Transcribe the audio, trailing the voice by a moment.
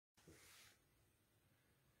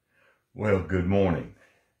Well, good morning.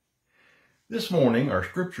 This morning, our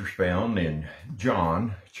scripture's found in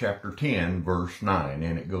John chapter 10, verse 9,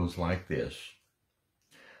 and it goes like this.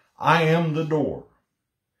 I am the door.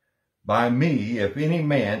 By me, if any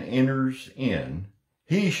man enters in,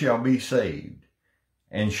 he shall be saved,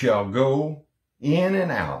 and shall go in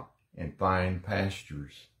and out and find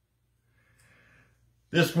pastures.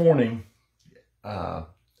 This morning,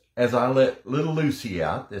 as I let little Lucy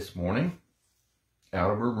out this morning,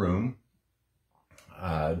 out of her room,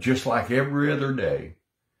 just like every other day,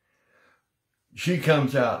 she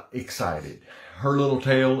comes out excited. Her little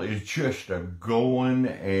tail is just going,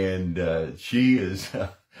 and she is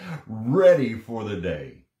ready for the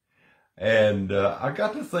day. And I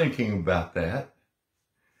got to thinking about that.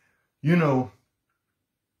 You know,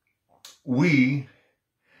 we,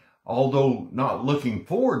 although not looking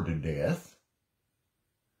forward to death,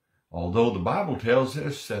 although the Bible tells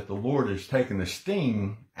us that the Lord has taken the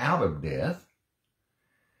sting out of death,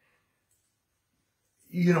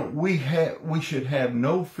 you know, we should have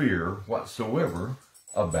no fear whatsoever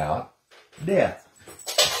about death.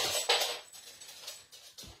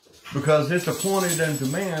 Because it's appointed unto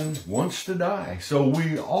man once to die. So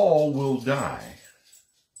we all will die.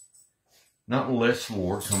 Not unless the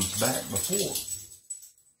Lord comes back before.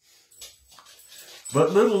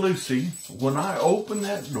 But little Lucy, when I open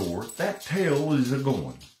that door, that tail is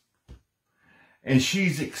a-going. And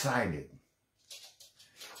she's excited.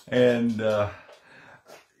 And,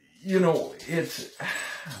 you know,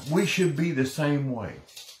 we should be the same way.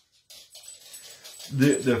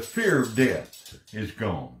 The fear of death is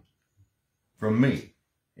gone from me.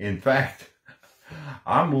 In fact,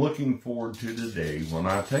 I'm looking forward to the day when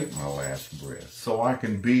I take my last breath so I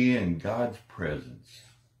can be in God's presence.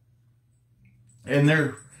 And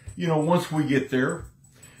there, you know, once we get there,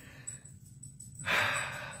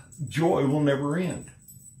 joy will never end.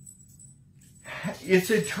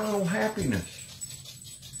 It's eternal happiness.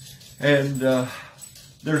 And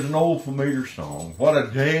there's an old familiar song, what a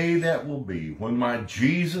day that will be when my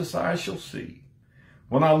Jesus I shall see.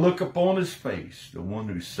 When I look upon his face, the one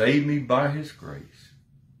who saved me by his grace.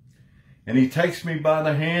 And he takes me by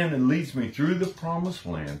the hand and leads me through the promised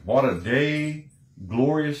land. What a day,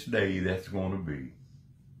 glorious day that's going to be.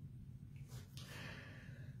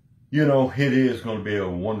 You know, it is going to be a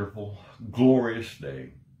wonderful, glorious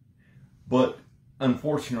day. But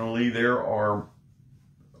unfortunately, there are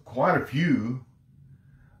quite a few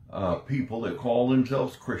people that call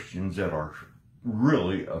themselves Christians that are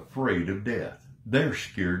really afraid of death. They're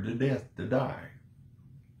scared to death to die.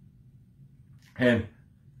 And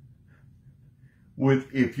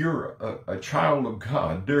if you're a child of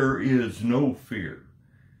God, there is no fear.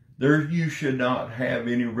 You should not have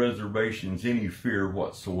any reservations, any fear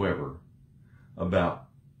whatsoever about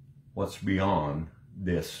what's beyond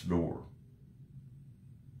death's door.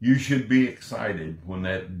 You should be excited when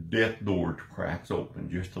that death door cracks open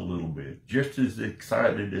just a little bit. Just as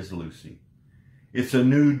excited as Lucy. It's a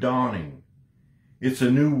new dawning. It's a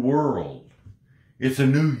new world. It's a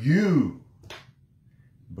new you.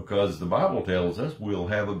 Because the Bible tells us we'll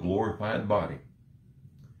have a glorified body.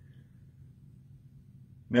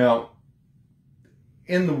 Now,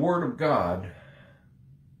 in the Word of God,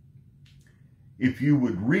 if you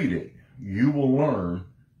would read it, you will learn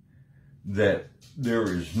that there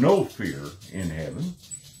is no fear in heaven.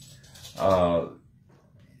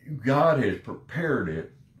 God has prepared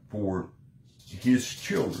it for his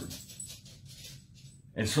children.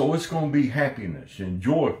 And so it's going to be happiness and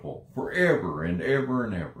joyful forever and ever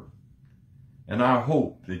and ever. And I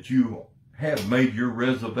hope that you have made your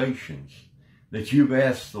reservations, that you've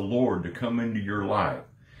asked the Lord to come into your life,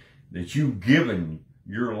 that you've given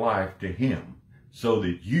your life to him so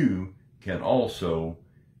that you can also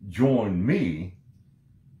join me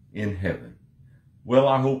in heaven. Well,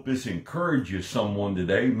 I hope this encourages someone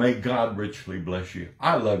today. May God richly bless you.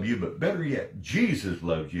 I love you, but better yet, Jesus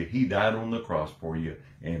loves you. He died on the cross for you,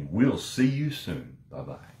 and we'll see you soon.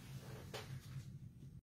 Bye-bye.